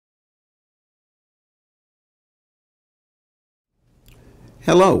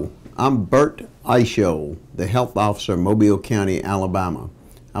Hello, I'm Bert Eichold, the Health Officer of Mobile County, Alabama.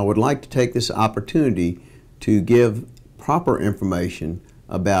 I would like to take this opportunity to give proper information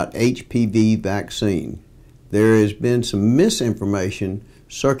about HPV vaccine. There has been some misinformation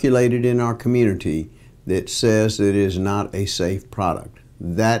circulated in our community that says that it is not a safe product.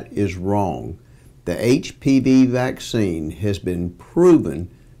 That is wrong. The HPV vaccine has been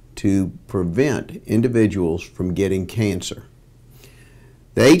proven to prevent individuals from getting cancer.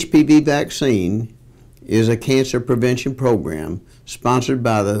 The HPV vaccine is a cancer prevention program sponsored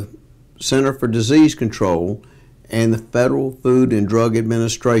by the Center for Disease Control and the Federal Food and Drug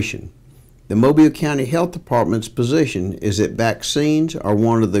Administration. The Mobile County Health Department's position is that vaccines are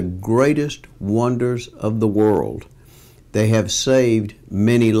one of the greatest wonders of the world. They have saved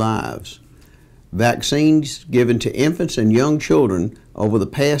many lives. Vaccines given to infants and young children over the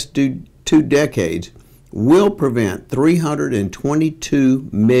past two decades will prevent 322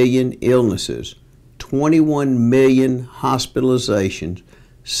 million illnesses, 21 million hospitalizations,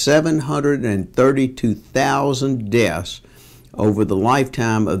 732,000 deaths over the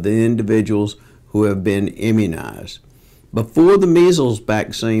lifetime of the individuals who have been immunized. Before the measles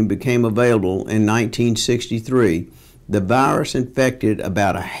vaccine became available in 1963, the virus infected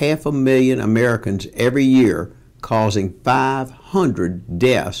about 500,000 Americans every year, causing 500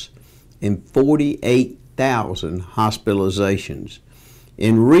 deaths and 48,000 hospitalizations.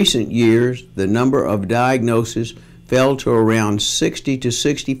 In recent years, the number of diagnoses fell to around 60 to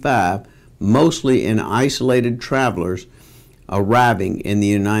 65, mostly in isolated travelers arriving in the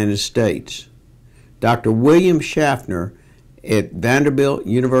United States. Dr. William Schaffner at Vanderbilt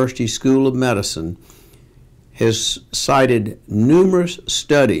University School of Medicine has cited numerous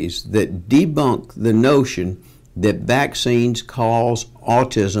studies that debunk the notion that vaccines cause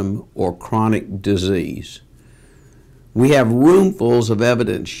autism or chronic disease. We have roomfuls of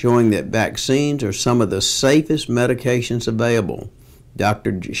evidence showing that vaccines are some of the safest medications available,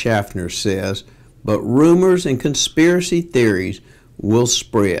 Dr. Schaffner says, but rumors and conspiracy theories will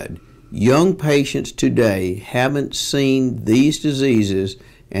spread. Young patients today haven't seen these diseases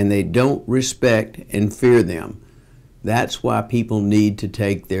and they don't respect and fear them. That's why people need to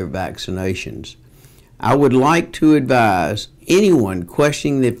take their vaccinations. I would like to advise anyone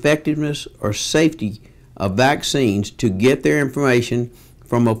questioning the effectiveness or safety of vaccines to get their information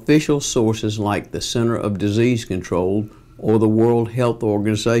from official sources like the Center for Disease Control or the World Health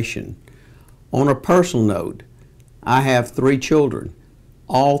Organization. On a personal note, I have 3 children.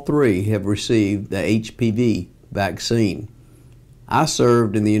 All 3 have received the HPV vaccine. I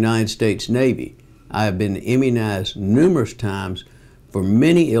served in the United States Navy. I have been immunized numerous times for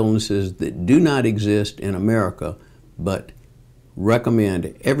many illnesses that do not exist in America, but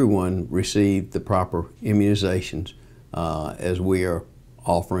recommend everyone receive the proper immunizations as we are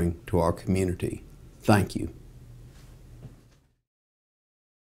offering to our community. Thank you.